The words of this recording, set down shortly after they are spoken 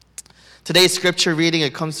Today's scripture reading,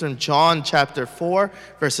 it comes from John chapter 4,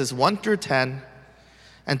 verses 1 through 10.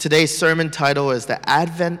 And today's sermon title is The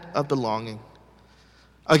Advent of Belonging.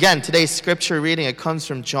 Again, today's scripture reading, it comes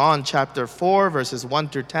from John chapter 4, verses 1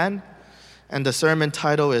 through 10. And the sermon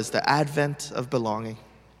title is The Advent of Belonging.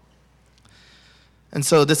 And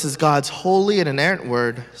so this is God's holy and inerrant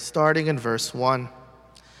word, starting in verse 1.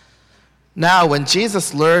 Now, when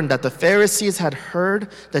Jesus learned that the Pharisees had heard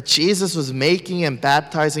that Jesus was making and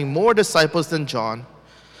baptizing more disciples than John,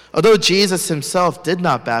 although Jesus himself did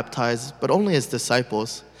not baptize, but only his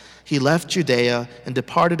disciples, he left Judea and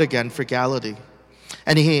departed again for Galilee.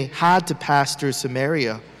 And he had to pass through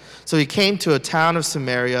Samaria. So he came to a town of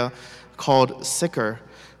Samaria called Sychar,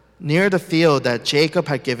 near the field that Jacob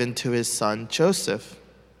had given to his son Joseph.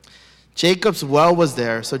 Jacob's well was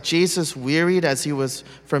there, so Jesus, wearied as he was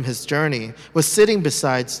from his journey, was sitting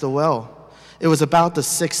beside the well. It was about the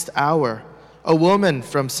 6th hour. A woman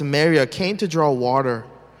from Samaria came to draw water.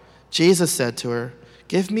 Jesus said to her,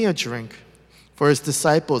 "Give me a drink," for his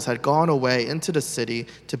disciples had gone away into the city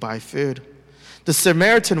to buy food. The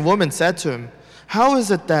Samaritan woman said to him, "How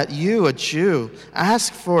is it that you, a Jew,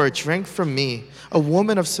 ask for a drink from me, a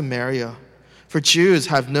woman of Samaria? For Jews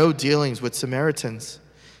have no dealings with Samaritans."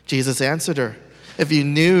 Jesus answered her, "If you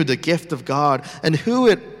knew the gift of God and who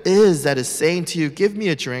it is that is saying to you, 'Give me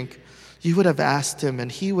a drink,' you would have asked him,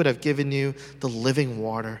 and he would have given you the living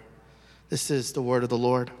water." This is the word of the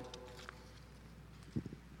Lord.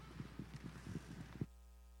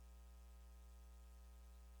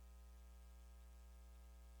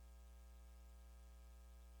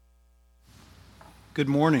 Good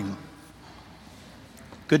morning.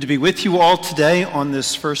 Good to be with you all today on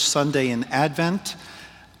this first Sunday in Advent.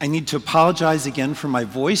 I need to apologize again for my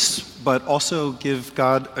voice, but also give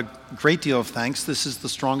God a great deal of thanks. This is the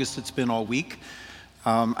strongest it's been all week.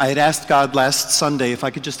 I had asked God last Sunday if I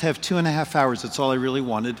could just have 2.5 hours. That's all I really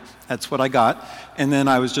wanted. That's what I got. And then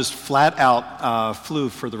I was just flat out flu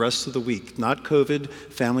for the rest of the week. Not COVID.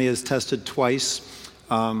 Family has tested twice.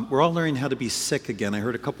 We're all learning how to be sick again. I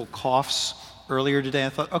heard a couple coughs earlier today. I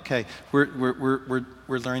thought, okay, we're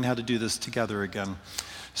learning how to do this together again.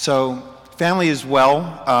 So family is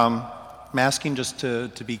well, masking just to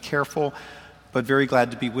be careful, but very glad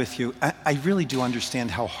to be with you. I really do understand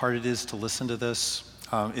how hard it is to listen to this.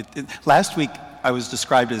 Last week I was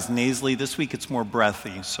described as nasally. This week it's more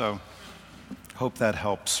breathy, so hope that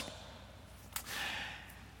helps.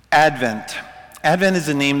 Advent. Advent is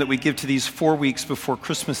a name that we give to these 4 weeks before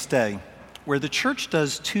Christmas Day, where the church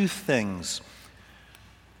does two things.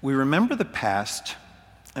 We remember the past,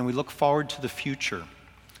 and we look forward to the future.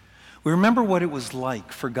 We remember what it was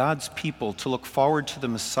like for God's people to look forward to the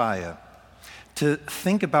Messiah, to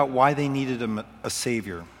think about why they needed a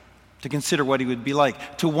Savior, to consider what he would be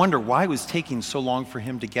like, to wonder why it was taking so long for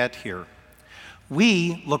him to get here.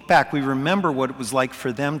 We look back, we remember what it was like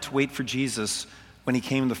for them to wait for Jesus when he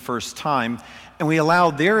came the first time, and we allow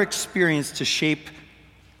their experience to shape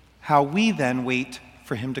how we then wait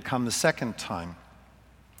for him to come the second time.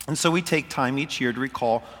 And so we take time each year to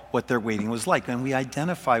recall what their waiting was like, and we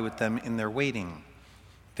identify with them in their waiting.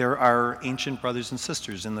 They're our ancient brothers and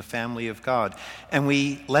sisters in the family of God, and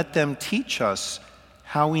we let them teach us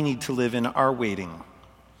how we need to live in our waiting.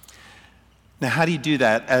 Now, how do you do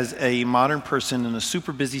that as a modern person in a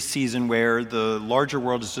super busy season where the larger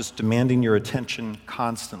world is just demanding your attention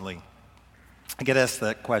constantly? I get asked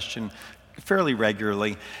that question fairly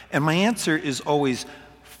regularly, and my answer is always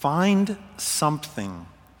find something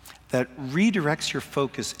that redirects your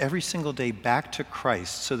focus every single day back to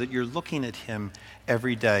Christ so that you're looking at him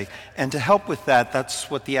every day. And to help with that, that's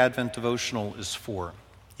what the Advent devotional is for.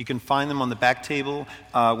 You can find them on the back table.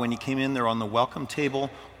 When you came in, they're on the welcome table,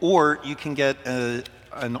 or you can get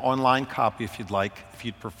an online copy if you'd like, if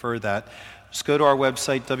you'd prefer that. Just go to our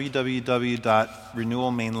website,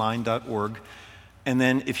 www.renewalmainline.org, and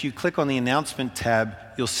then if you click on the announcement tab,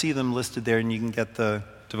 you'll see them listed there, and you can get the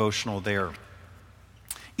devotional there.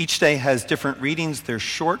 Each day has different readings. They're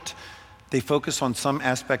short. They focus on some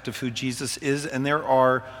aspect of who Jesus is, and there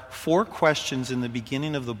are 4 questions in the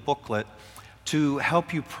beginning of the booklet to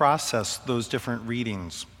help you process those different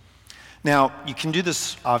readings. Now, you can do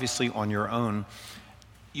this obviously on your own.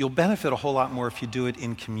 You'll benefit a whole lot more if you do it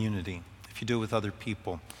in community, if you do it with other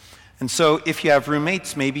people. And so if you have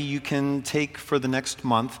roommates, maybe you can take for the next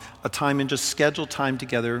month a time and just schedule time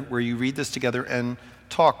together where you read this together and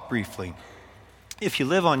talk briefly. If you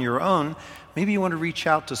live on your own, maybe you want to reach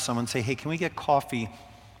out to someone and say, hey, can we get coffee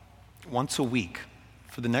once a week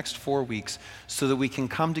for the next 4 weeks so that we can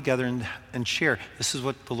come together and share. This is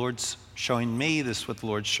what the Lord's showing me. This is what the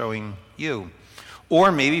Lord's showing you. Or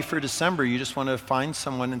maybe for December, you just want to find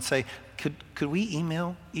someone and say, could we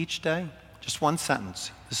email each day? Just one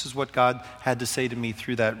sentence. This is what God had to say to me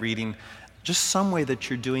through that reading. Just some way that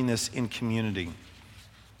you're doing this in community.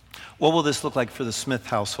 What will this look like for the Smith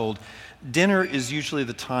household? Dinner is usually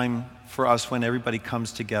the time for us when everybody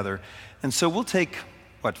comes together. And so we'll take,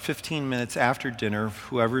 15 minutes after dinner,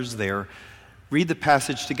 whoever's there, read the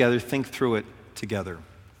passage together, think through it together.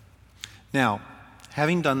 Now,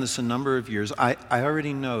 having done this a number of years, I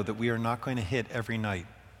already know that we are not going to hit every night,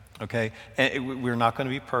 okay? We're not going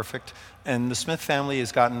to be perfect, and the Smith family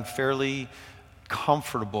has gotten fairly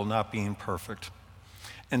comfortable not being perfect.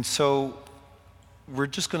 And so we're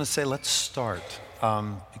just going to say, let's start,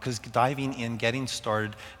 because diving in, getting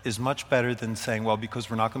started is much better than saying, well, because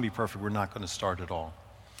we're not going to be perfect, we're not going to start at all.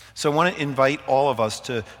 So I want to invite all of us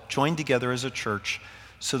to join together as a church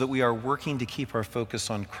so that we are working to keep our focus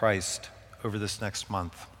on Christ over this next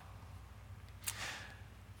month.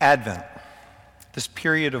 Advent, this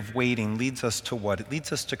period of waiting, leads us to what? It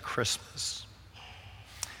leads us to Christmas.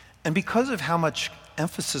 And because of how much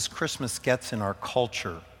emphasis Christmas gets in our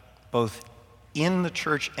culture, both in the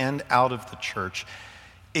church and out of the church,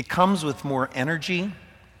 it comes with more energy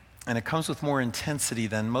and it comes with more intensity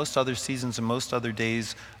than most other seasons and most other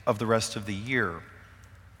days of the rest of the year.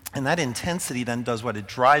 And that intensity then does what? It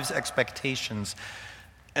drives expectations,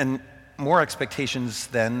 and more expectations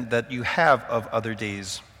then that you have of other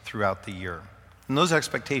days throughout the year. And those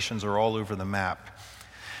expectations are all over the map.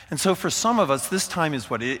 And so for some of us, this time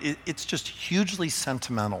is what? It's just hugely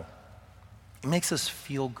sentimental. It makes us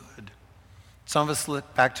feel good. Some of us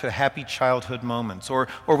look back to happy childhood moments, or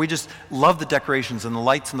we just love the decorations and the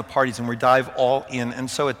lights and the parties, and we dive all in. And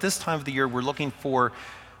so at this time of the year, we're looking for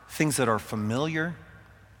things that are familiar,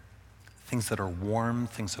 things that are warm,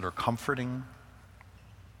 things that are comforting.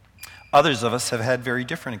 Others of us have had very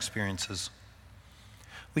different experiences.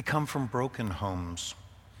 We come from broken homes.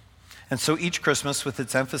 And so each Christmas, with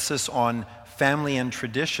its emphasis on family and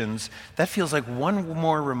traditions, that feels like one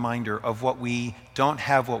more reminder of what we don't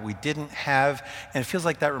have, what we didn't have, and it feels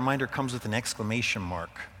like that reminder comes with an exclamation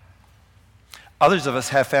mark. Others of us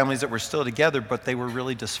have families that were still together, but they were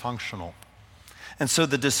really dysfunctional. And so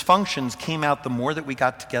the dysfunctions came out the more that we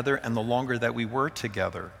got together and the longer that we were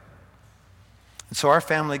together. And so our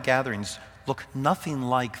family gatherings look nothing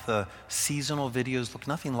like the seasonal videos, look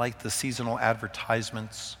nothing like the seasonal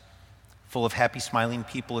advertisements full of happy, smiling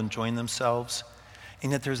people enjoying themselves.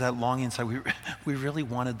 And yet there's that longing inside. We really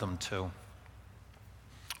wanted them to.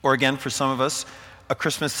 Or again, for some of us, a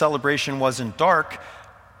Christmas celebration wasn't dark.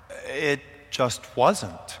 It just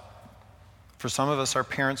wasn't. For some of us, our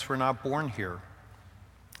parents were not born here.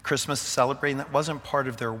 Christmas celebrating, that wasn't part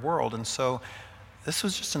of their world. And so this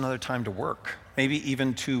was just another time to work, maybe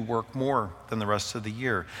even to work more than the rest of the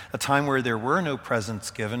year. A time where there were no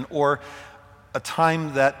presents given, or a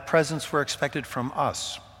time that presents were expected from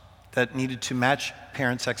us, that needed to match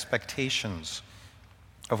parents' expectations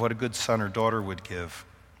of what a good son or daughter would give.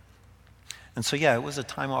 And so, yeah, it was a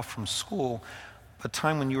time off from school, a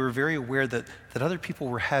time when you were very aware that other people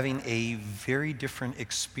were having a very different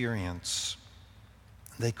experience.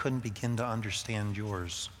 They couldn't begin to understand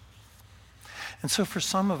yours. And so for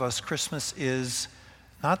some of us, Christmas is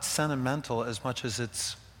not sentimental as much as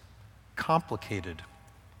it's complicated,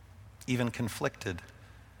 even conflicted.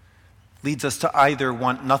 Leads us to either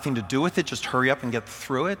want nothing to do with it, just hurry up and get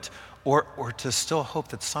through it, or to still hope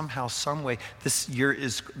that somehow, some way, this year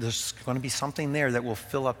there's going to be something there that will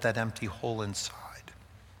fill up that empty hole inside.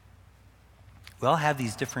 We all have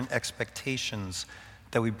these different expectations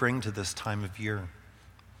that we bring to this time of year.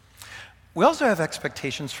 We also have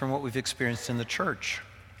expectations from what we've experienced in the church.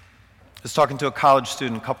 I was talking to a college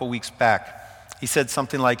student a couple weeks back. He said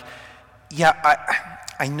something like,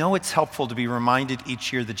 I know it's helpful to be reminded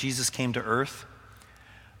each year that Jesus came to earth,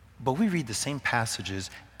 but we read the same passages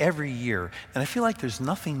every year, and I feel like there's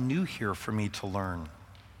nothing new here for me to learn.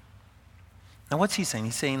 Now, what's he saying?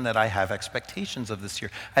 He's saying that I have expectations of this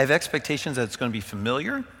year. I have expectations that it's going to be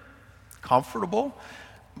familiar, comfortable,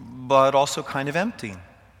 but also kind of empty.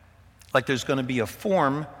 Like there's going to be a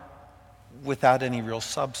form without any real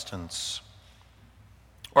substance.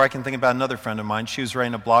 Or I can think about another friend of mine. She was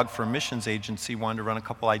writing a blog for a missions agency, wanted to run a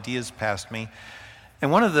couple ideas past me.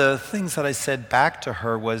 And one of the things that I said back to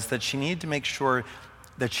her was that she needed to make sure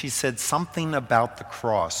that she said something about the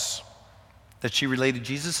cross, that she related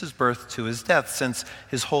Jesus' birth to his death, since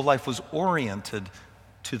his whole life was oriented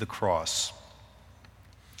to the cross.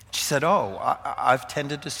 She said, I've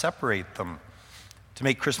tended to separate them, to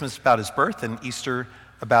make Christmas about his birth and Easter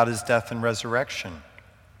about his death and resurrection.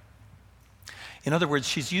 In other words,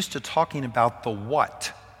 she's used to talking about the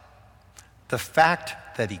what, the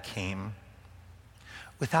fact that he came,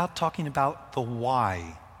 without talking about the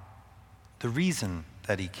why, the reason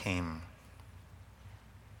that he came.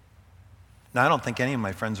 Now, I don't think any of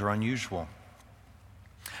my friends are unusual,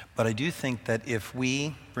 but I do think that if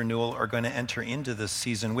we, Renewal, are going to enter into this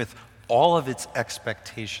season with all of its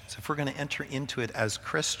expectations, if we're going to enter into it as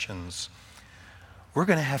Christians, we're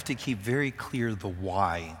going to have to keep very clear the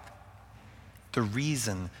why, the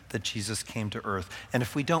reason that Jesus came to earth. And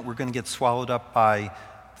if we don't, we're going to get swallowed up by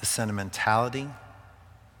the sentimentality,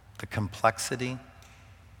 the complexity,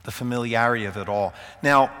 the familiarity of it all.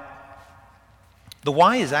 Now, the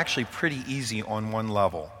why is actually pretty easy on one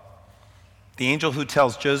level. The angel who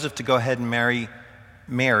tells Joseph to go ahead and marry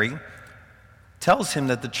Mary tells him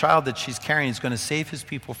that the child that she's carrying is going to save his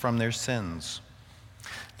people from their sins.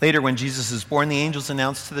 Later, when Jesus is born, the angels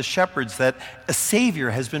announce to the shepherds that a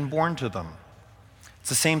Savior has been born to them. It's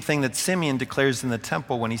the same thing that Simeon declares in the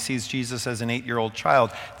temple when he sees Jesus as an 8-year-old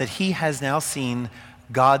child, that he has now seen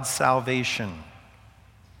God's salvation.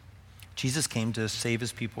 Jesus came to save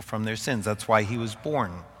his people from their sins. That's why he was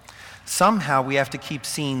born. Somehow we have to keep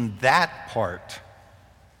seeing that part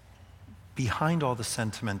behind all the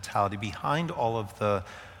sentimentality, behind all of the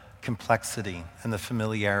complexity and the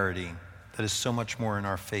familiarity that is so much more in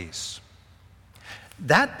our face.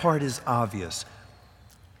 That part is obvious.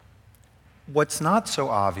 What's not so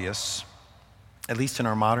obvious, at least in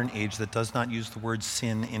our modern age that does not use the word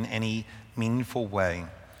sin in any meaningful way,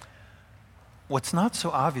 what's not so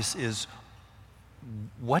obvious is,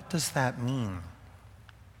 what does that mean?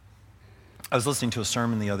 I was listening to a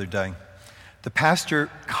sermon the other day. The pastor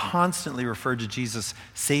constantly referred to Jesus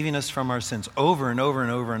saving us from our sins over and over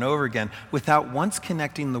and over and over again, without once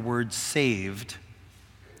connecting the word saved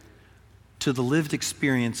to the lived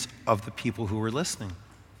experience of the people who were listening.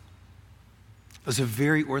 It was a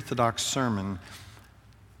very orthodox sermon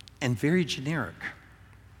and very generic.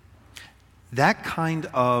 That kind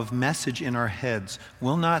of message in our heads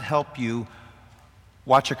will not help you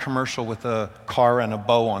watch a commercial with a car and a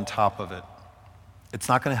bow on top of it. It's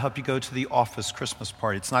not going to help you go to the office Christmas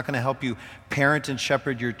party. It's not going to help you parent and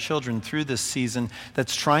shepherd your children through this season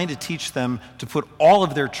that's trying to teach them to put all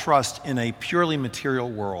of their trust in a purely material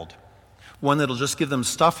world, one that'll just give them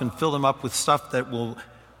stuff and fill them up with stuff that will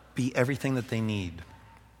be everything that they need.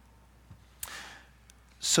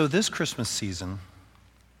 So this Christmas season,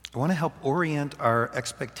 I want to help orient our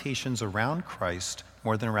expectations around Christ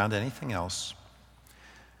more than around anything else,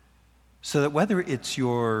 so that whether it's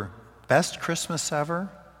your best Christmas ever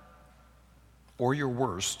or your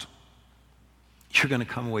worst, you're going to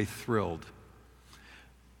come away thrilled.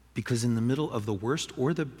 Because in the middle of the worst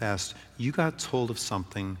or the best, you got told of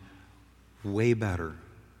something way better.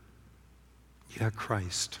 You got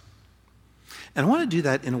Christ. And I want to do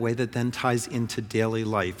that in a way that then ties into daily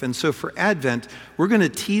life. And so for Advent, we're going to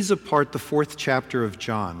tease apart the 4th chapter of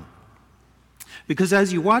John. Because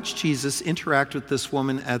as you watch Jesus interact with this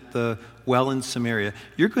woman at the well in Samaria,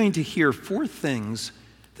 you're going to hear 4 things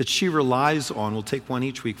that she relies on. We'll take one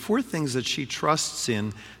each week. 4 things that she trusts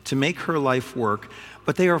in to make her life work.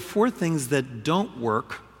 But they are 4 things that don't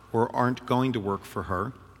work or aren't going to work for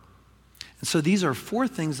her. And so these are 4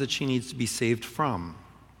 things that she needs to be saved from.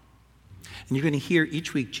 And you're going to hear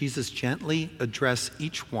each week Jesus gently address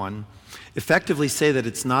each one, effectively say that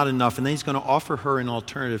it's not enough, and then he's going to offer her an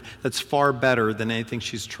alternative that's far better than anything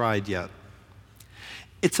she's tried yet.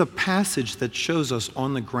 It's a passage that shows us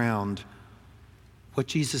on the ground what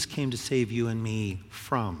Jesus came to save you and me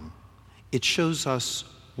from. It shows us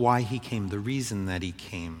why he came, the reason that he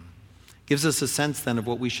came. Gives us a sense then of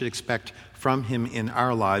what we should expect from him in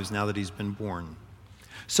our lives now that he's been born.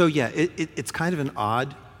 So yeah, it's kind of an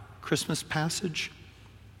odd Christmas passage,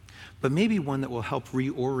 but maybe one that will help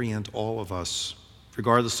reorient all of us,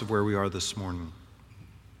 regardless of where we are this morning.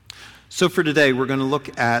 So for today, we're going to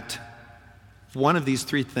look at one of these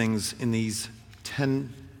 3 things in these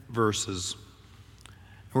 10 verses.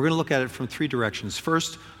 We're going to look at it from 3 directions.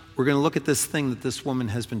 First, we're going to look at this thing that this woman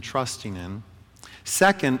has been trusting in.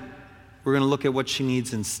 Second, we're going to look at what she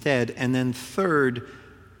needs instead. And then third,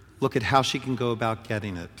 look at how she can go about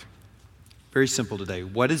getting it. Very simple today.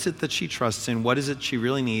 What is it that she trusts in? What is it she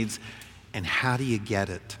really needs? And how do you get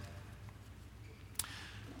it?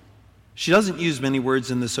 She doesn't use many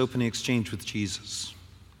words in this opening exchange with Jesus.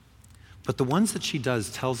 But the ones that she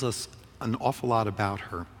does tells us an awful lot about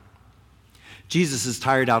her. Jesus is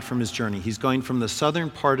tired out from his journey. He's going from the southern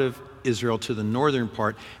part of Israel to the northern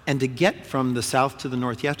part. And to get from the south to the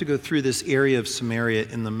north, you have to go through this area of Samaria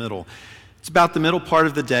in the middle. It's about the middle part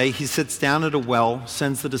of the day. He sits down at a well,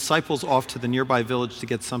 sends the disciples off to the nearby village to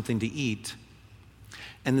get something to eat.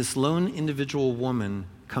 And this lone individual woman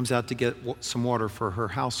comes out to get some water for her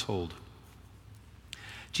household.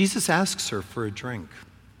 Jesus asks her for a drink.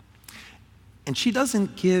 And she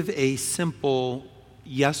doesn't give a simple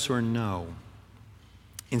yes or no.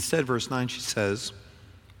 Instead, verse 9, she says,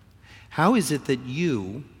 "How is it that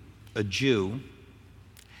you, a Jew,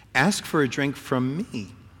 ask for a drink from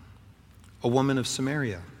me, a woman of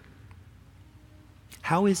Samaria?"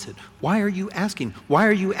 How is it? Why are you asking? Why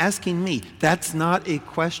are you asking me? That's not a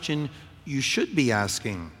question you should be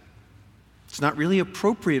asking. It's not really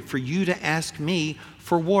appropriate for you to ask me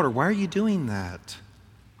for water. Why are you doing that?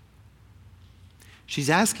 She's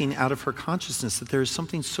asking out of her consciousness that there is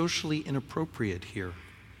something socially inappropriate here.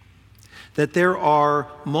 That there are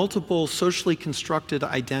multiple socially constructed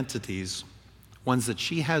identities, ones that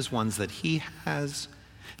she has, ones that he has,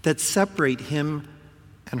 that separate him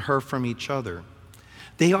and her from each other.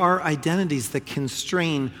 They are identities that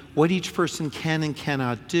constrain what each person can and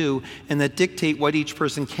cannot do, and that dictate what each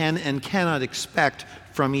person can and cannot expect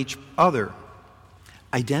from each other.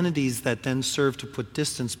 Identities that then serve to put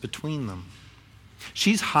distance between them.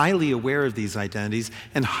 She's highly aware of these identities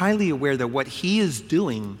and highly aware that what he is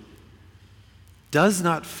doing does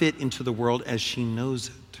not fit into the world as she knows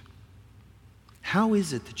it. How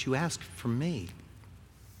is it that you ask from me?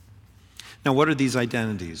 Now, what are these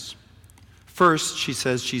identities? First, she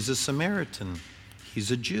says she's a Samaritan.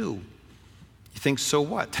 He's a Jew. You think, so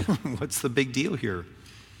what? What's the big deal here?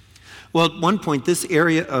 Well, at one point, this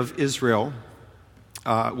area of Israel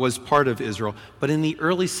was part of Israel, but in the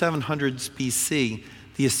early 700s BC,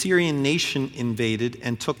 the Assyrian nation invaded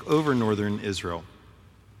and took over northern Israel.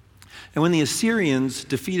 And when the Assyrians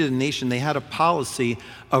defeated a nation, they had a policy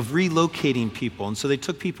of relocating people. And so they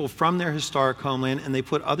took people from their historic homeland and they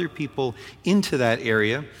put other people into that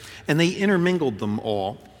area, and they intermingled them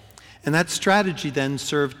all. And that strategy then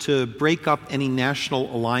served to break up any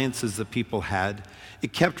national alliances that people had.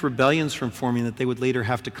 It kept rebellions from forming that they would later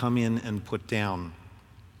have to come in and put down.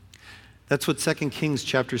 That's what 2 Kings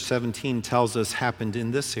chapter 17 tells us happened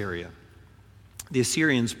in this area. The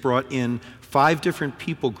Assyrians brought in 5 different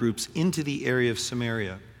people groups into the area of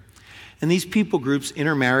Samaria. And these people groups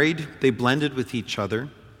intermarried, they blended with each other.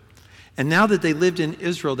 And now that they lived in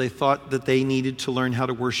Israel, they thought that they needed to learn how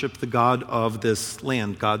to worship the God of this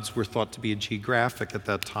land. Gods were thought to be geographic at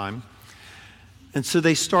that time. And so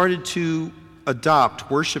they started to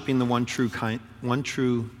adopt worshiping the one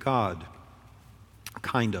true God,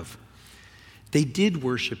 kind of. They did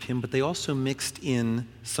worship him, but they also mixed in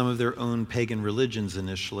some of their own pagan religions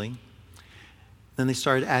initially. Then they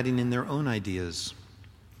started adding in their own ideas.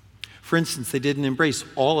 For instance, they didn't embrace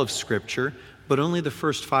all of Scripture, but only the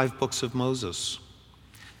first 5 books of Moses.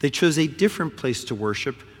 They chose a different place to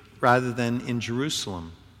worship rather than in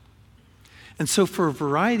Jerusalem. And so for a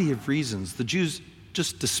variety of reasons, the Jews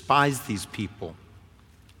just despised these people.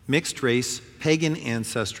 Mixed race, pagan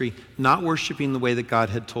ancestry, not worshiping the way that God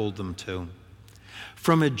had told them to.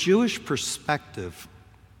 From a Jewish perspective,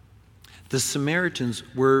 the Samaritans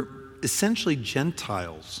were essentially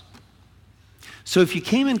Gentiles. So if you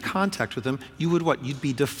came in contact with them, you would what? You'd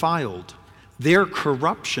be defiled. Their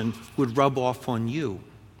corruption would rub off on you.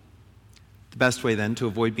 The best way then to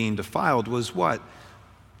avoid being defiled was what?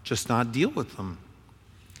 Just not deal with them.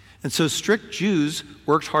 And so strict Jews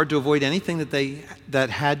worked hard to avoid anything that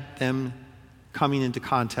had them coming into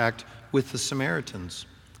contact with the Samaritans.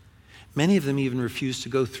 Many of them even refused to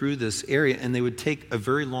go through this area, and they would take a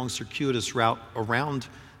very long circuitous route around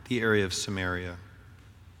the area of Samaria.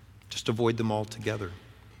 Just avoid them altogether.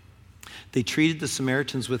 They treated the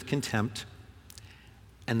Samaritans with contempt,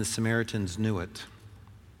 and the Samaritans knew it.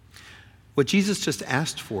 What Jesus just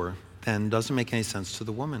asked for then doesn't make any sense to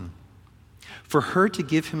the woman. For her to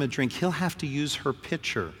give him a drink, he'll have to use her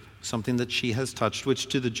pitcher, something that she has touched, which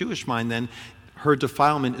to the Jewish mind then, her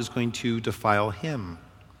defilement is going to defile him.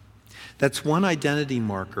 That's one identity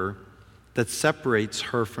marker that separates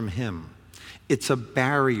her from him. It's a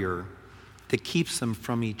barrier that keeps them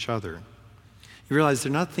from each other. You realize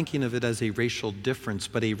they're not thinking of it as a racial difference,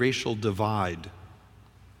 but a racial divide.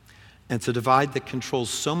 And it's a divide that controls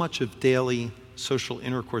so much of daily social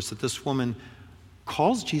intercourse that this woman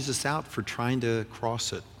calls Jesus out for trying to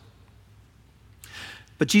cross it.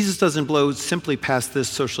 But Jesus doesn't blow simply past this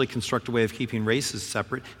socially constructed way of keeping races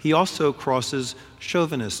separate. He also crosses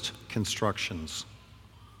chauvinist constructions.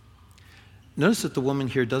 Notice that the woman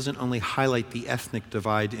here doesn't only highlight the ethnic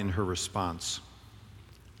divide in her response,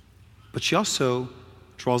 but she also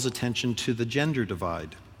draws attention to the gender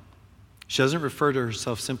divide. She doesn't refer to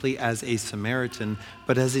herself simply as a Samaritan,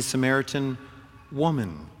 but as a Samaritan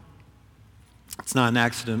woman. It's not an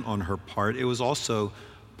accident on her part. It was also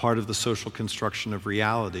part of the social construction of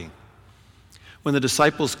reality. When the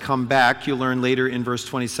disciples come back, you learn later in verse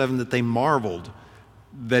 27 that they marveled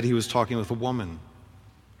that he was talking with a woman.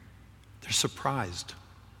 They're surprised,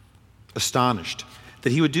 astonished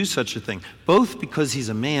that he would do such a thing, both because he's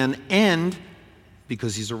a man and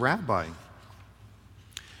because he's a rabbi.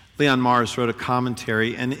 Leon Morris wrote a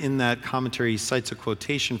commentary, and in that commentary he cites a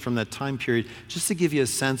quotation from that time period just to give you a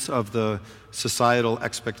sense of the societal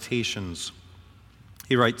expectations.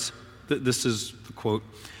 He writes, this is the quote,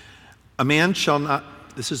 "A man shall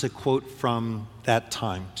not," this is a quote from that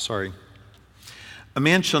time, "A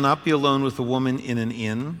man shall not be alone with a woman in an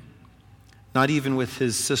inn, not even with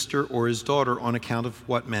his sister or his daughter on account of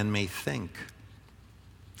what men may think.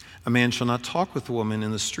 A man shall not talk with a woman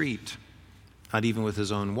in the street, not even with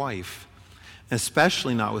his own wife, and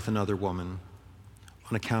especially not with another woman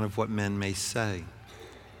on account of what men may say."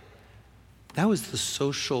 That was the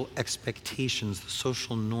social expectations, the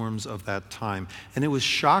social norms of that time. And it was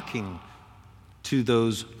shocking to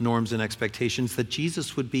those norms and expectations that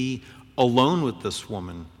Jesus would be alone with this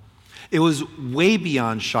woman. It was way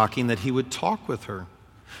beyond shocking that he would talk with her.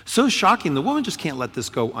 So shocking, the woman just can't let this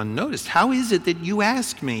go unnoticed. "How is it that you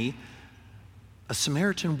ask me, a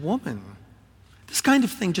Samaritan woman? This kind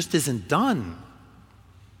of thing just isn't done."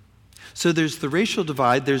 So there's the racial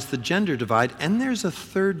divide, there's the gender divide, and there's a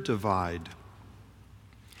third divide.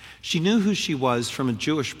 She knew who she was from a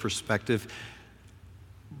Jewish perspective,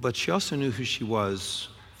 but she also knew who she was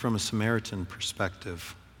from a Samaritan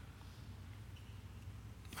perspective.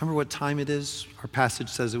 Remember what time it is? Our passage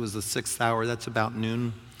says it was the 6th hour. That's about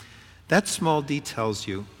noon. That small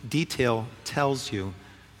detail tells you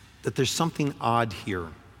that there's something odd here.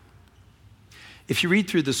 If you read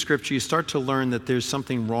through the scripture, you start to learn that there's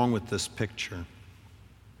something wrong with this picture.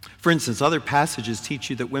 For instance, other passages teach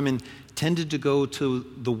you that women tended to go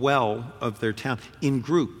to the well of their town in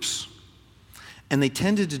groups. And they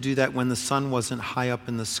tended to do that when the sun wasn't high up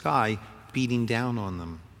in the sky, beating down on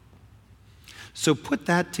them. So put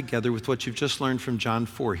that together with what you've just learned from John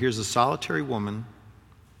 4. Here's a solitary woman,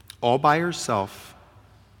 all by herself,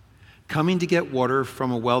 coming to get water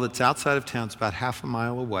from a well that's outside of town. It's about half a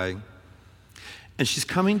mile away. And she's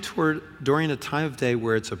coming toward during a time of day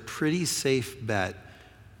where it's a pretty safe bet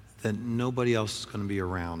that nobody else is going to be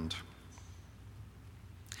around.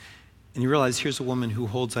 And you realize here's a woman who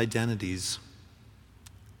holds identities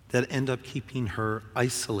that end up keeping her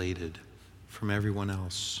isolated from everyone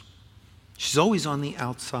else. She's always on the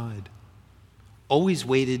outside, always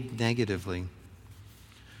weighted negatively.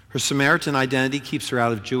 Her Samaritan identity keeps her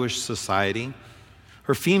out of Jewish society.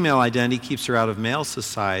 Her female identity keeps her out of male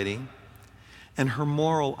society. And her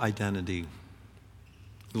moral identity,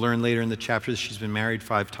 we learn later in the chapter that she's been married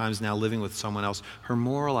 5 times, now living with someone else. Her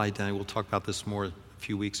moral identity, we'll talk about this more in a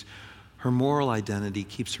few weeks, her moral identity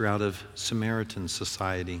keeps her out of Samaritan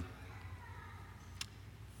society.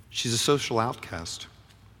 She's a social outcast.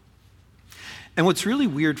 And what's really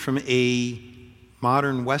weird from a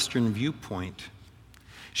modern Western viewpoint,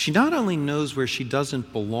 she not only knows where she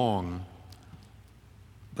doesn't belong,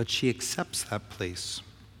 but she accepts that place.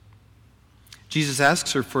 Jesus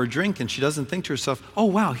asks her for a drink, and she doesn't think to herself, "Oh,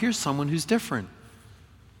 wow, here's someone who's different.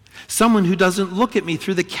 Someone who doesn't look at me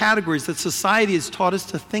through the categories that society has taught us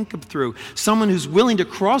to think of through. Someone who's willing to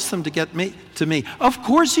cross them to get to me. Of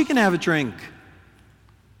course you can have a drink."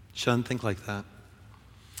 She doesn't think like that.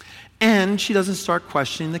 And she doesn't start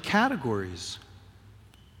questioning the categories.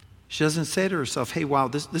 She doesn't say to herself, "Hey, wow,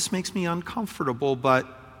 this makes me uncomfortable, but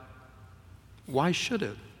why should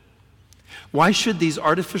it? Why should these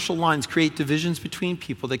artificial lines create divisions between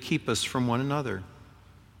people that keep us from one another?"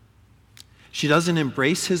 She doesn't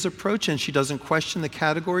embrace his approach, and she doesn't question the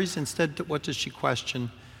categories. Instead, what does she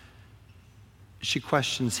question? She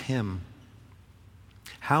questions him.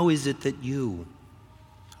 How is it that you?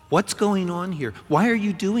 What's going on here? Why are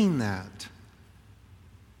you doing that?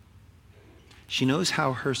 She knows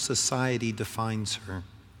how her society defines her.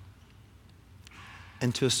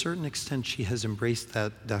 And to a certain extent, she has embraced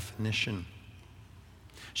that definition.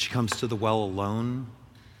 She comes to the well alone,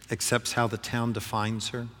 accepts how the town defines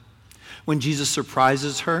her. When Jesus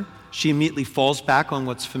surprises her, she immediately falls back on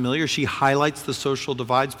what's familiar. She highlights the social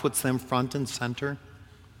divides, puts them front and center.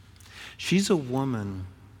 She's a woman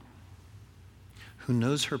who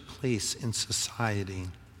knows her place in society,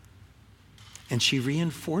 and she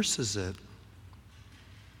reinforces it.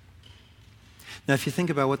 Now, if you think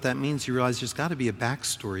about what that means, you realize there's got to be a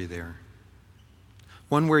backstory there.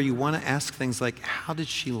 One where you want to ask things like, how did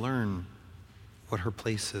she learn what her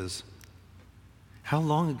place is? How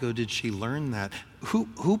long ago did she learn that?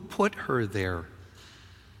 Who put her there?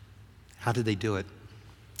 How did they do it?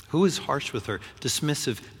 Who is harsh with her?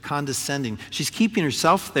 Dismissive, condescending. She's keeping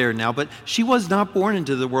herself there now, but she was not born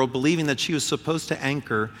into the world believing that she was supposed to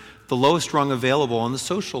anchor the lowest rung available on the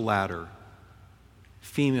social ladder.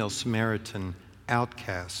 Female Samaritan,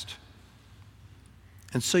 outcast.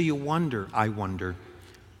 And so you wonder, I wonder,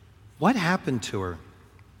 what happened to her?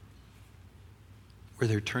 Were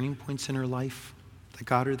there turning points in her life that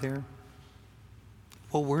got her there?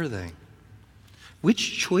 What were they?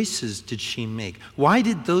 Which choices did she make? Why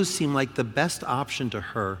did those seem like the best option to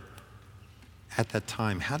her at that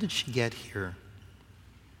time? How did she get here?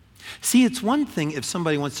 See, it's one thing if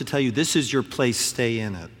somebody wants to tell you, this is your place, stay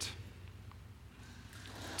in it.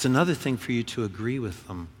 It's another thing for you to agree with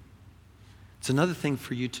them. It's another thing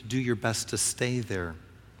for you to do your best to stay there.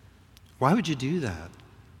 Why would you do that?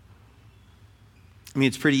 I mean,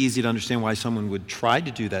 it's pretty easy to understand why someone would try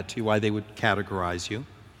to do that to you, why they would categorize you.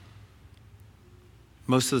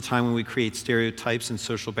 Most of the time when we create stereotypes and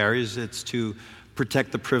social barriers, it's to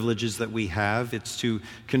protect the privileges that we have. It's to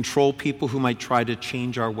control people who might try to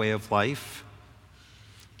change our way of life.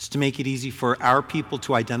 It's to make it easy for our people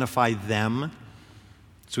to identify them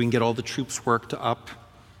so we can get all the troops worked up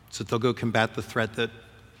so that they'll go combat the threat that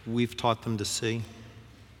we've taught them to see.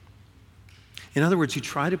 In other words, you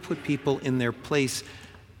try to put people in their place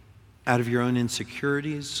out of your own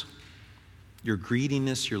insecurities, your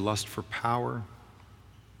greediness, your lust for power,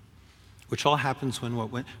 which all happens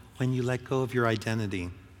when you let go of your identity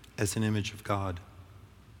as an image of God.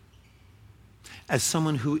 As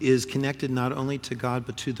someone who is connected not only to God,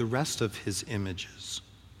 but to the rest of his images.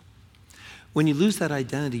 When you lose that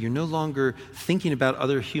identity, you're no longer thinking about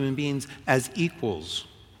other human beings as equals.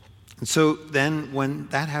 And so then when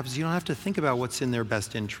that happens, you don't have to think about what's in their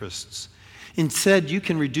best interests. Instead, you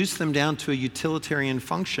can reduce them down to a utilitarian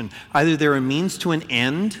function. Either they're a means to an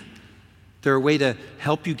end, they're a way to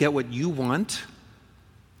help you get what you want,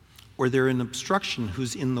 or they're an obstruction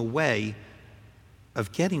who's in the way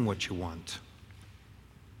of getting what you want.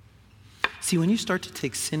 See, when you start to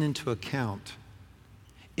take sin into account,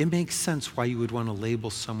 it makes sense why you would want to label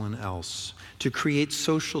someone else, to create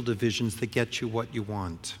social divisions that get you what you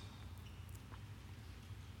want.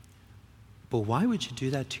 But why would you do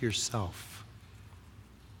that to yourself?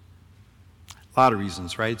 A lot of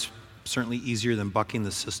reasons, right? It's certainly easier than bucking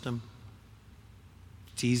the system.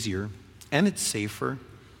 It's easier, and it's safer.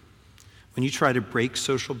 When you try to break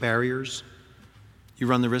social barriers, you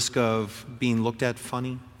run the risk of being looked at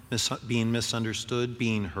funny, being misunderstood,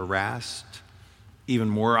 being harassed, even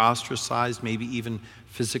more ostracized, maybe even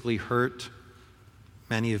physically hurt.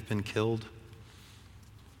 Many have been killed.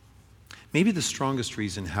 Maybe the strongest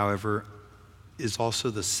reason, however, is also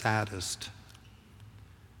the saddest.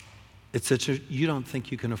 It's that you don't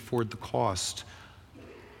think you can afford the cost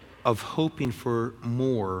of hoping for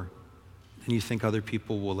more than you think other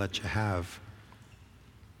people will let you have.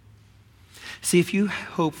 See, if you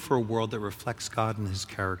hope for a world that reflects God and his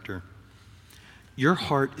character, your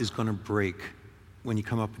heart is going to break when you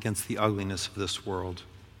come up against the ugliness of this world.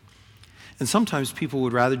 And sometimes people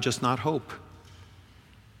would rather just not hope.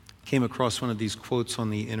 Came across one of these quotes on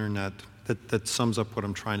the internet that sums up what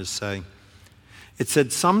I'm trying to say. It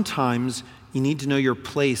said, sometimes you need to know your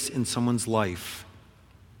place in someone's life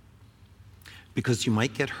because you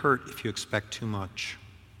might get hurt if you expect too much.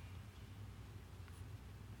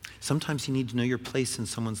 Sometimes you need to know your place in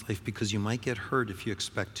someone's life because you might get hurt if you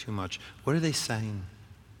expect too much. What are they saying?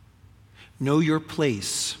 Know your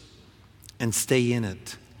place and stay in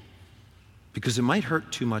it because it might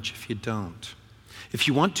hurt too much if you don't. If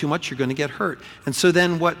you want too much, you're going to get hurt. And so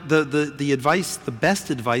then what the advice, the best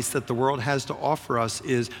advice that the world has to offer us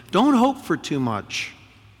is don't hope for too much.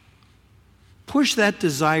 Push that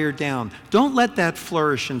desire down. Don't let that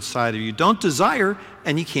flourish inside of you. Don't desire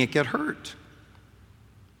and you can't get hurt.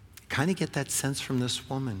 Kind of get that sense from this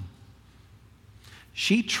woman.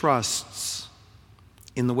 She trusts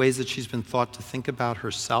in the ways that she's been taught to think about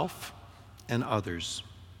herself and others.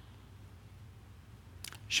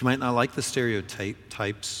 She might not like the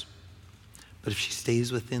stereotypes, but if she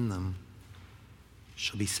stays within them,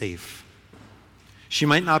 she'll be safe. She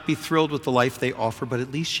might not be thrilled with the life they offer, but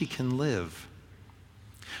at least she can live.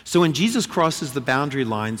 So when Jesus crosses the boundary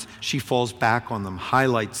lines, she falls back on them,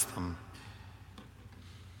 highlights them.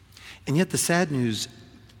 And yet the sad news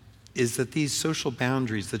is that these social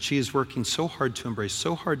boundaries that she is working so hard to embrace,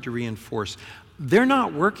 so hard to reinforce, they're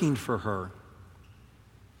not working for her.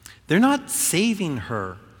 They're not saving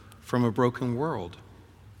her from a broken world.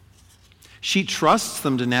 She trusts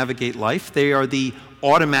them to navigate life. They are the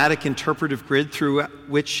automatic interpretive grid through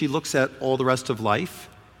which she looks at all the rest of life.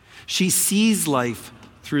 She sees life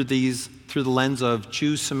through the lens of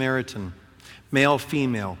Jew, Samaritan, male,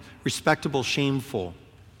 female, respectable, shameful.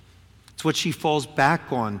 It's what she falls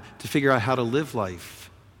back on to figure out how to live life.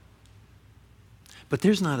 But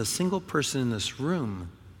there's not a single person in this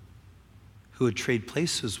room who would trade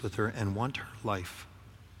places with her and want her life.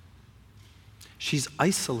 She's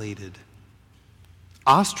isolated,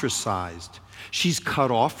 ostracized. She's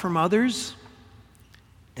cut off from others,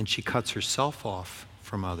 and she cuts herself off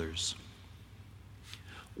from others.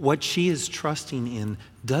 What she is trusting in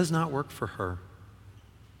does not work for her.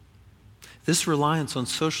 This reliance on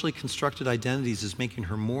socially constructed identities is making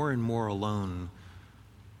her more and more alone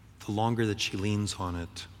the longer that she leans on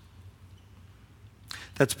it.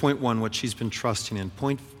 That's point one, what she's been trusting in.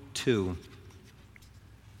 Point two,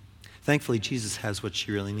 thankfully, Jesus has what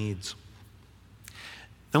she really needs.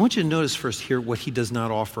 I want you to notice first here what he does not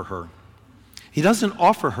offer her. He doesn't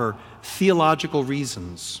offer her theological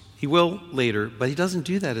reasons. He will later, but he doesn't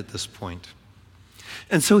do that at this point.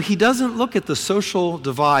 And so he doesn't look at the social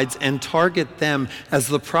divides and target them as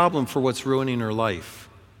the problem for what's ruining her life.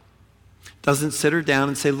 Doesn't sit her down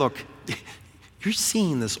and say, look, you're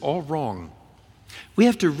seeing this all wrong. We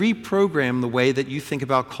have to reprogram the way that you think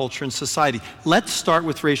about culture and society. Let's start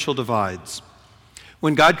with racial divides.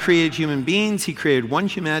 When God created human beings, he created one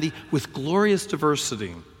humanity with glorious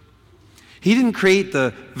diversity. He didn't create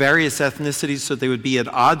the various ethnicities so they would be at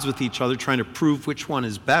odds with each other, trying to prove which one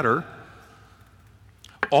is better.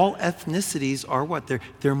 All ethnicities are what?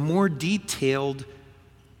 They're more detailed,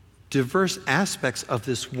 diverse aspects of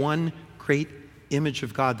this one great image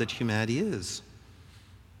of God that humanity is.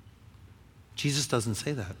 Jesus doesn't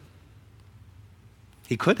say that.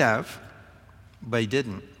 He could have, but he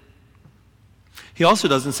didn't. He also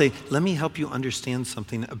doesn't say, let me help you understand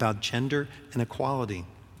something about gender and equality.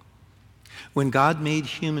 When God made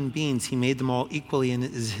human beings, he made them all equally in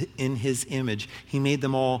his image. He made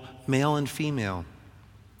them all male and female.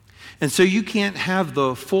 And so you can't have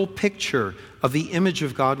the full picture of the image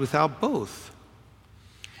of God without both.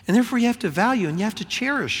 And therefore you have to value and you have to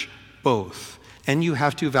cherish both. And you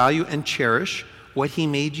have to value and cherish what he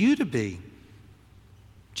made you to be.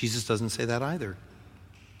 Jesus doesn't say that either.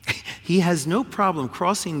 He has no problem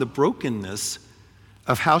crossing the brokenness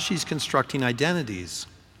of how she's constructing identities.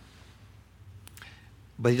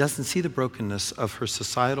 But he doesn't see the brokenness of her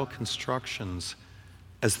societal constructions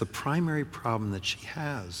as the primary problem that she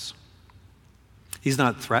has. He's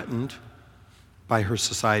not threatened by her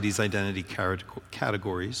society's identity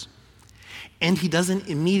categories, and he doesn't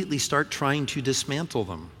immediately start trying to dismantle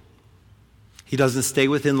them. He doesn't stay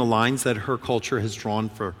within the lines that her culture has drawn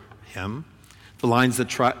for him, the lines that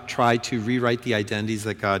try to rewrite the identities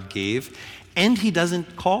that God gave, and he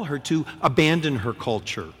doesn't call her to abandon her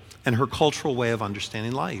culture and her cultural way of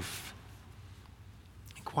understanding life.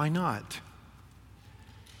 Why not?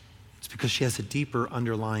 It's because she has a deeper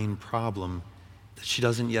underlying problem that she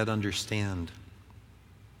doesn't yet understand.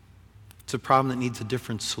 It's a problem that needs a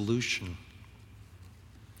different solution.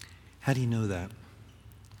 How do you know that?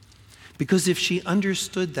 Because if she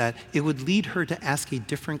understood that, it would lead her to ask a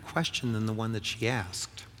different question than the one that she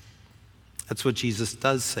asked. That's what Jesus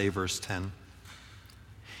does say, verse 10.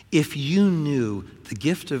 If you knew the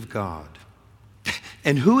gift of God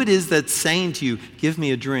and who it is that's saying to you, give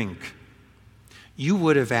me a drink, you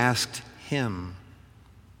would have asked him,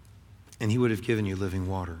 and he would have given you living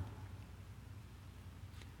water.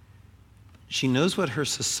 She knows what her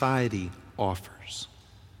society offers,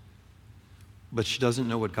 but she doesn't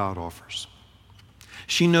know what God offers.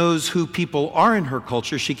 She knows who people are in her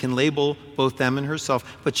culture. She can label both them and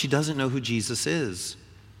herself, but she doesn't know who Jesus is.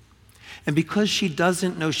 And because she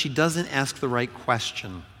doesn't know, she doesn't ask the right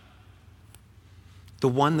question. The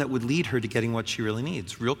one that would lead her to getting what she really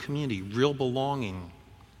needs, real community, real belonging.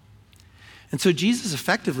 And so Jesus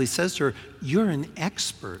effectively says to her, you're an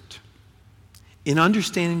expert in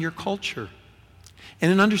understanding your culture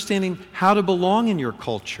and in understanding how to belong in your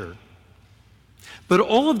culture. But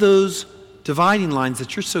all of those dividing lines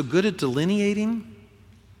that you're so good at delineating,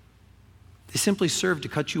 they simply serve to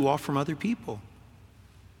cut you off from other people.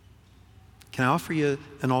 Can I offer you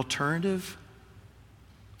an alternative?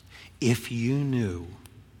 If you knew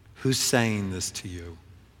who's saying this to you,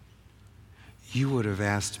 you would have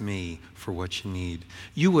asked me for what you need.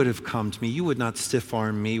 You would have come to me. You would not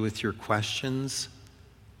stiff-arm me with your questions.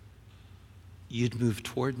 You'd move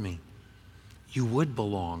toward me. You would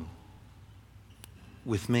belong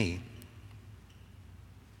with me.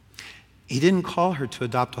 He didn't call her to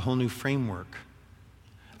adopt a whole new framework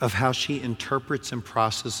of how she interprets and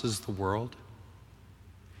processes the world.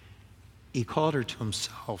 He called her to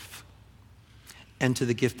himself and to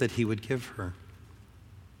the gift that he would give her.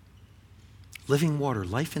 Living water,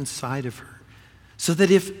 life inside of her, So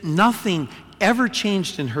that if nothing ever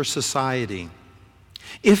changed in her society,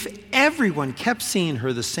 if everyone kept seeing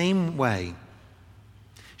her the same way,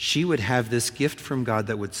 she would have this gift from God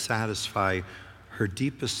that would satisfy her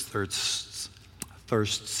deepest thirsts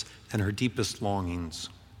and her deepest longings.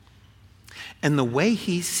 And the way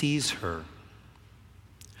he sees her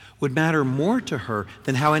would matter more to her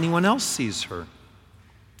than how anyone else sees her.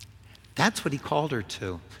 That's what he called her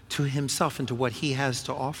to himself and to what he has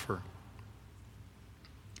to offer.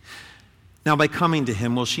 Now, by coming to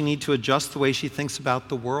him, will she need to adjust the way she thinks about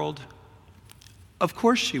the world? Of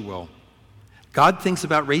course she will. God thinks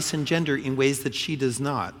about race and gender in ways that she does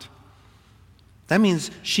not. That means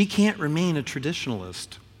she can't remain a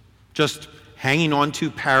traditionalist, just hanging on to,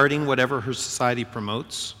 parroting whatever her society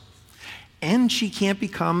promotes. And she can't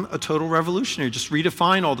become a total revolutionary, just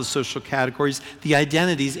redefine all the social categories, the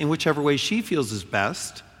identities in whichever way she feels is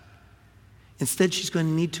best. Instead, she's going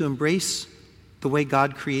to need to embrace the way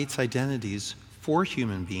God creates identities for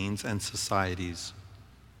human beings and societies.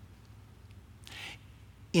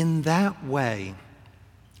 In that way,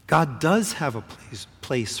 God does have a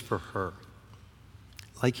place for her,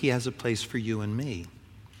 like he has a place for you and me.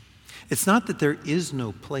 It's not that there is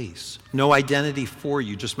no place, no identity for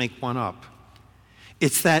you, just make one up.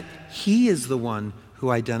 It's that he is the one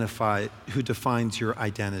who defines your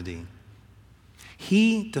identity.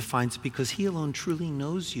 He defines it because he alone truly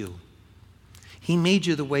knows you. He made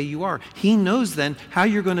you the way you are. He knows then how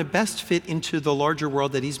you're going to best fit into the larger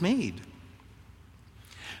world that he's made.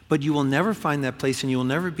 But you will never find that place and you will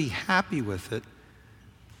never be happy with it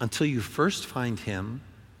until you first find him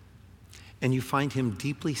and you find him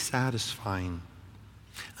deeply satisfying,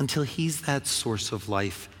 until he's that source of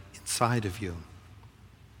life inside of you.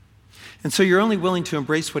 And so you're only willing to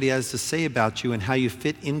embrace what he has to say about you and how you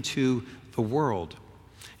fit into the world.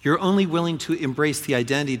 You're only willing to embrace the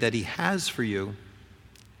identity that he has for you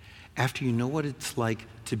after you know what it's like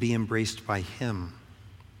to be embraced by him.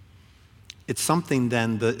 It's something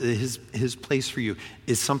then, his place for you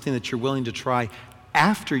is something that you're willing to try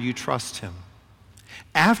after you trust him,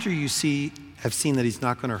 after you have seen that he's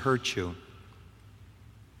not going to hurt you.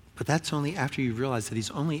 But that's only after you realize that he's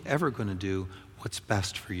only ever going to do what's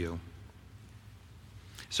best for you.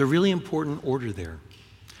 It's a really important order there.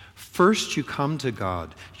 First, you come to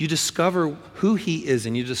God. You discover who he is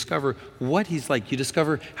and you discover what he's like. You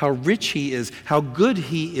discover how rich he is, how good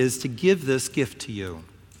he is to give this gift to you.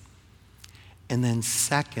 And then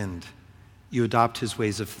second, you adopt his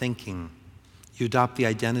ways of thinking. You adopt the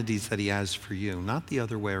identities that he has for you, not the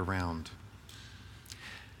other way around.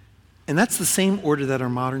 And that's the same order that our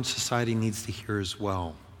modern society needs to hear as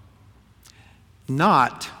well.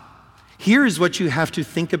 Not, here is what you have to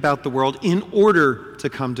think about the world in order to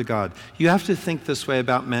come to God. You have to think this way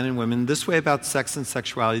about men and women, this way about sex and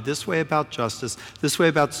sexuality, this way about justice, this way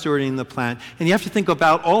about stewarding the planet. And you have to think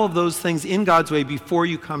about all of those things in God's way before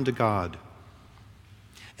you come to God.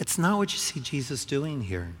 It's not what you see Jesus doing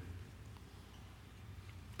here.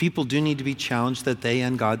 People do need to be challenged that they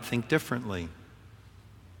and God think differently.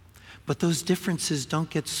 But those differences don't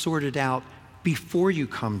get sorted out before you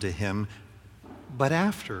come to him, but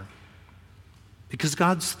after. Because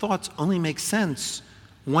God's thoughts only make sense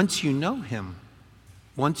once you know him,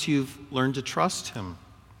 once you've learned to trust him.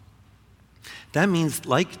 That means,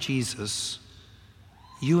 like Jesus,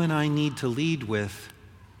 you and I need to lead with,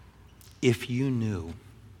 if you knew.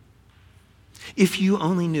 If you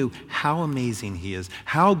only knew how amazing he is,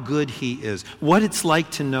 how good he is, what it's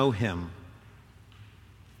like to know him,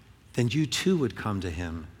 then you too would come to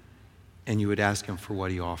him and you would ask him for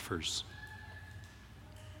what he offers.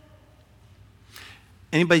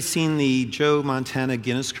 Anybody seen the Joe Montana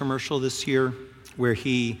Guinness commercial this year where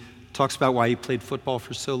he talks about why he played football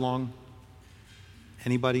for so long?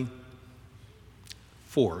 Anybody?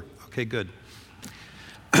 4. Okay, good.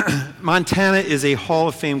 Montana is a Hall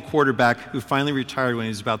of Fame quarterback who finally retired when he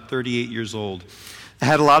was about 38 years old. I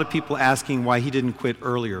had a lot of people asking why he didn't quit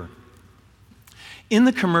earlier. In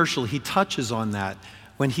the commercial, he touches on that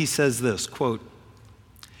when he says this, quote,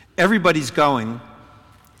 "Everybody's going,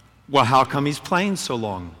 well, how come he's playing so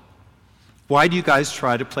long? Why do you guys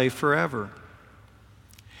try to play forever?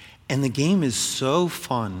 And the game is so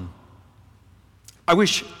fun. I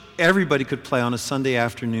wish everybody could play on a Sunday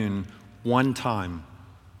afternoon one time.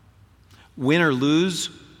 Win or lose,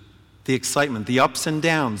 the excitement, the ups and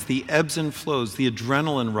downs, the ebbs and flows, the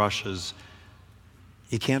adrenaline rushes.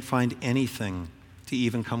 You can't find anything to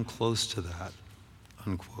even come close to that,"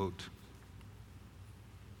 unquote.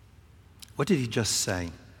 What did he just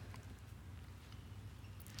say?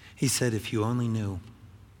 He said, if you only knew.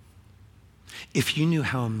 If you knew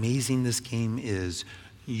how amazing this game is,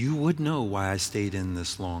 you would know why I stayed in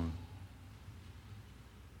this long.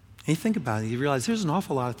 And you think about it, you realize there's an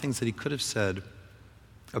awful lot of things that he could have said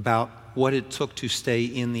about what it took to stay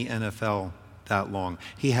in the NFL that long.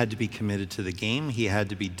 He had to be committed to the game. He had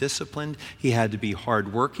to be disciplined. He had to be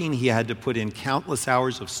hardworking. He had to put in countless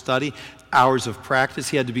hours of study, hours of practice.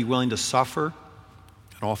 He had to be willing to suffer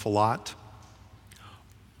an awful lot.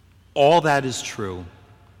 All that is true,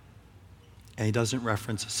 and he doesn't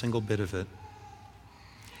reference a single bit of it.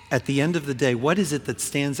 At the end of the day, what is it that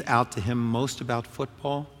stands out to him most about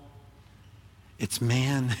football? It's,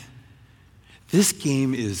 man, this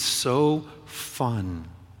game is so fun.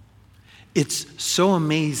 It's so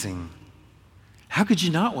amazing. How could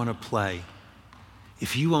you not want to play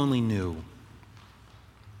if you only knew?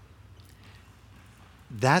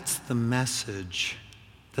 That's the message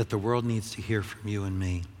that the world needs to hear from you and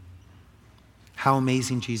me. How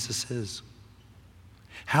amazing Jesus is.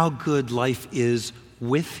 How good life is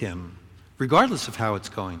with him, regardless of how it's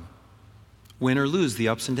going. Win or lose, the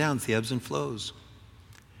ups and downs, the ebbs and flows.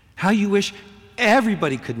 How you wish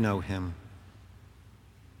everybody could know him.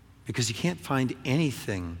 Because you can't find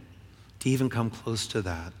anything to even come close to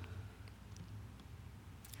that.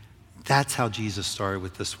 That's how Jesus started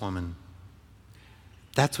with this woman.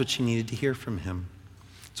 That's what she needed to hear from him.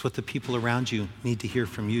 It's what the people around you need to hear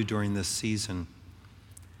from you during this season.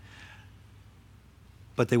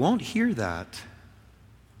 But they won't hear that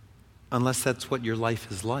unless that's what your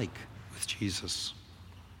life is like with Jesus.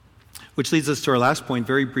 Which leads us to our last point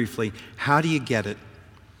very briefly. How do you get it?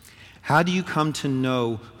 How do you come to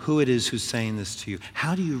know who it is who's saying this to you?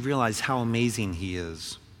 How do you realize how amazing he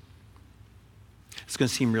is? It's going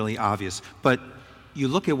to seem really obvious, but you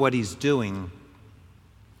look at what he's doing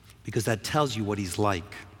because that tells you what he's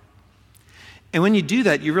like. And when you do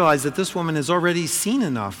that, you realize that this woman has already seen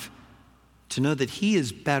enough to know that he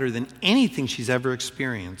is better than anything she's ever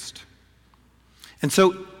experienced. And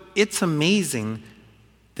so it's amazing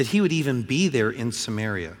that he would even be there in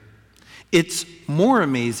Samaria. It's more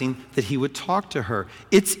amazing that he would talk to her.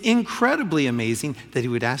 It's incredibly amazing that he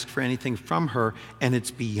would ask for anything from her, and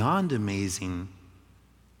it's beyond amazing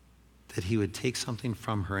that he would take something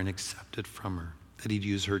from her and accept it from her, that he'd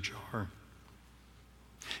use her jar.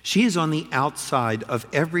 She is on the outside of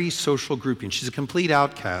every social grouping. She's a complete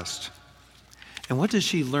outcast. And what does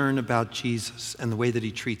she learn about Jesus and the way that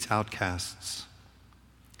he treats outcasts?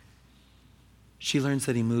 She learns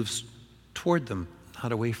that he moves toward them,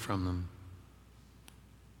 not away from them.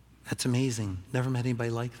 That's amazing. Never met anybody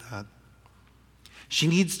like that. She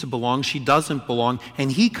needs to belong. She doesn't belong.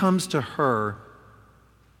 And he comes to her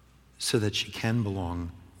so that she can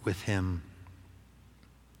belong with him.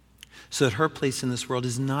 So that her place in this world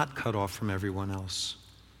is not cut off from everyone else,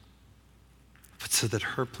 but so that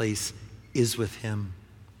her place is with him.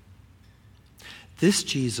 This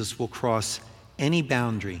Jesus will cross any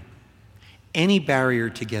boundary, any barrier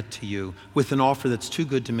to get to you with an offer that's too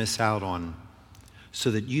good to miss out on,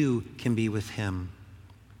 so that you can be with him.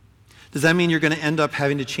 Does that mean you're going to end up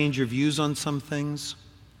having to change your views on some things?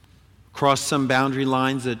 Cross some boundary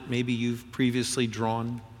lines that maybe you've previously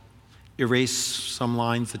drawn? Erase some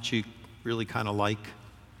lines that you really kind of like?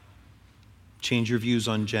 Change your views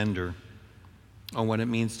on gender, on what it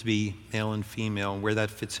means to be male and female, and where that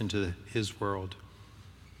fits into his world.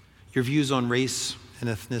 Your views on race and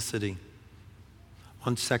ethnicity,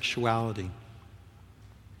 on sexuality,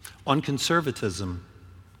 on conservatism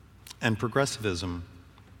and progressivism.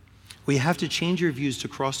 We have to change your views to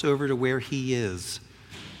cross over to where he is.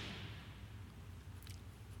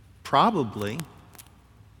 Probably,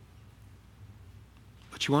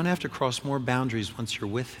 but you won't have to cross more boundaries once you're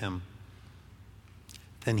with him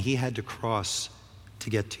than he had to cross to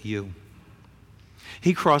get to you.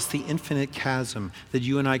 He crossed the infinite chasm that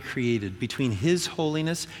you and I created between his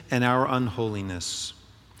holiness and our unholiness.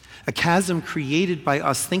 A chasm created by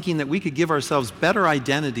us thinking that we could give ourselves better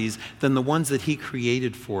identities than the ones that he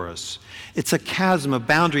created for us. It's a chasm, a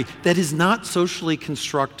boundary that is not socially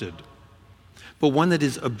constructed, but one that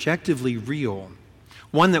is objectively real,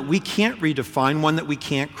 one that we can't redefine, one that we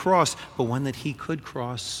can't cross, but one that he could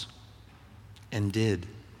cross and did.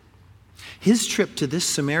 His trip to this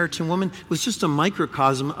Samaritan woman was just a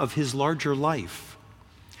microcosm of his larger life.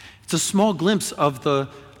 It's a small glimpse of the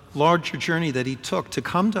larger journey that he took to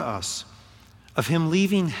come to us, of him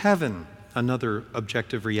leaving heaven, another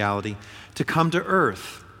objective reality, to come to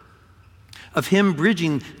earth, of him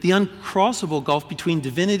bridging the uncrossable gulf between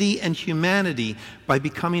divinity and humanity by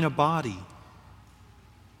becoming a body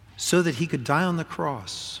so that he could die on the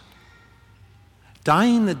cross,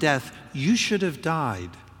 dying the death you should have died,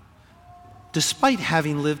 despite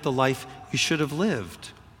having lived the life you should have lived.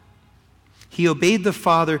 He obeyed the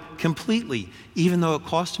Father completely, even though it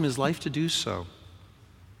cost him his life to do so.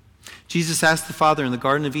 Jesus asked the Father in the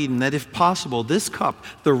Garden of Eden that if possible, this cup,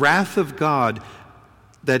 the wrath of God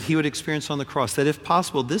that he would experience on the cross, that if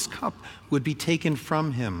possible, this cup would be taken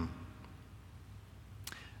from him.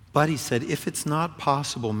 But he said, if it's not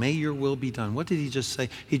possible, may your will be done. What did he just say?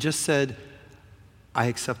 He just said, I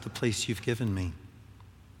accept the place you've given me.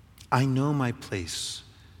 I know my place,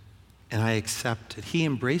 and I accept it. He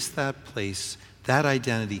embraced that place, that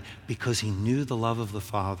identity, because he knew the love of the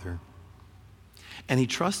Father. And he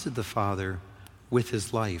trusted the Father with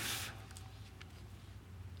his life.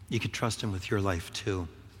 You could trust him with your life too.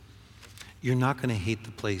 You're not going to hate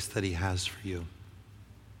the place that he has for you.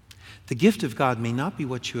 The gift of God may not be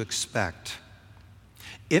what you expect.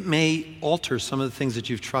 It may alter some of the things that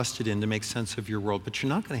you've trusted in to make sense of your world, but you're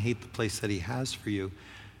not going to hate the place that he has for you,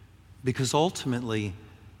 because ultimately,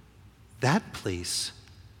 that place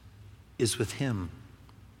is with him.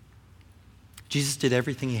 Jesus did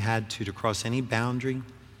everything he had to cross any boundary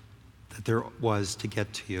that there was to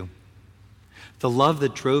get to you. The love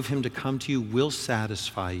that drove him to come to you will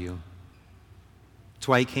satisfy you. That's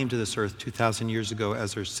why he came to this earth 2,000 years ago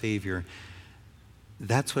as our Savior.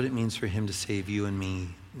 That's what it means for him to save you and me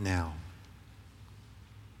now.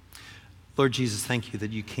 Lord Jesus, thank you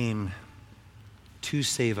that you came to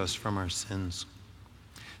save us from our sins.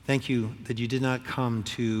 Thank you that you did not come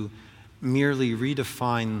to merely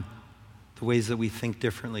redefine the ways that we think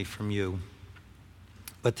differently from you,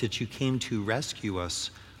 but that you came to rescue us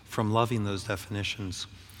from loving those definitions,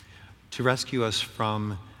 to rescue us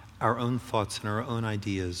from our own thoughts and our own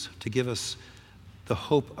ideas, to give us the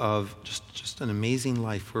hope of just an amazing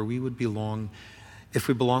life where we would belong, if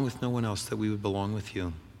we belong with no one else, that we would belong with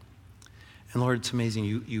you. And Lord, it's amazing.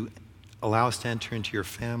 You allow us to enter into your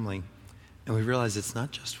family, and we realize it's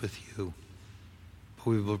not just with you, but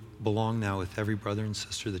we belong now with every brother and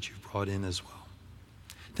sister that you've brought in as well.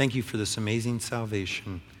 Thank you for this amazing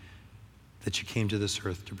salvation that you came to this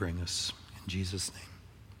earth to bring us. In Jesus' name.